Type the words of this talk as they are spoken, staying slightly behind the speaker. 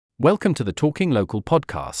Welcome to the Talking Local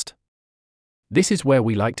podcast. This is where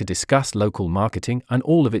we like to discuss local marketing and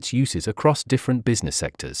all of its uses across different business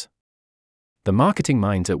sectors. The marketing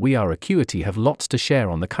minds at We Are Acuity have lots to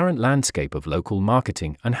share on the current landscape of local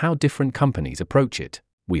marketing and how different companies approach it.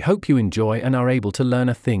 We hope you enjoy and are able to learn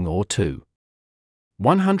a thing or two.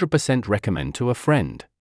 100% recommend to a friend.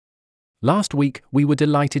 Last week, we were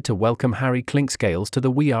delighted to welcome Harry Clinkscales to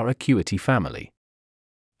the We Are Acuity family.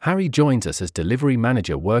 Harry joins us as delivery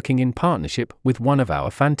manager working in partnership with one of our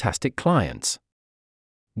fantastic clients.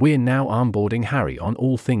 We're now onboarding Harry on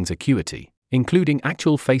all things Acuity, including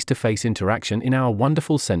actual face-to-face interaction in our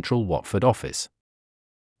wonderful central Watford office.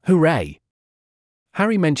 Hooray!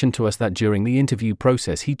 Harry mentioned to us that during the interview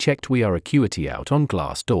process he checked We Are Acuity out on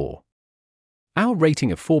Glassdoor. Our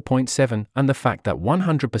rating of 4.7 and the fact that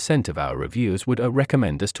 100% of our reviewers would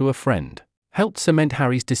recommend us to a friend helped cement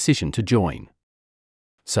Harry's decision to join.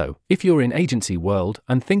 So, if you're in agency world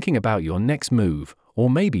and thinking about your next move, or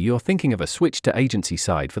maybe you're thinking of a switch to agency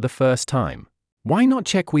side for the first time, why not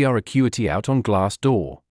check We Are Acuity out on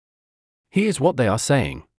Glassdoor? Here's what they are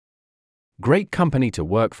saying. Great company to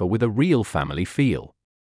work for with a real family feel.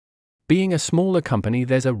 Being a smaller company,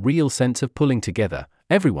 there's a real sense of pulling together,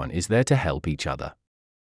 everyone is there to help each other.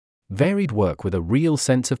 Varied work with a real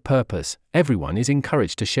sense of purpose, everyone is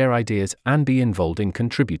encouraged to share ideas and be involved in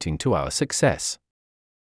contributing to our success.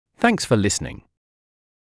 Thanks for listening.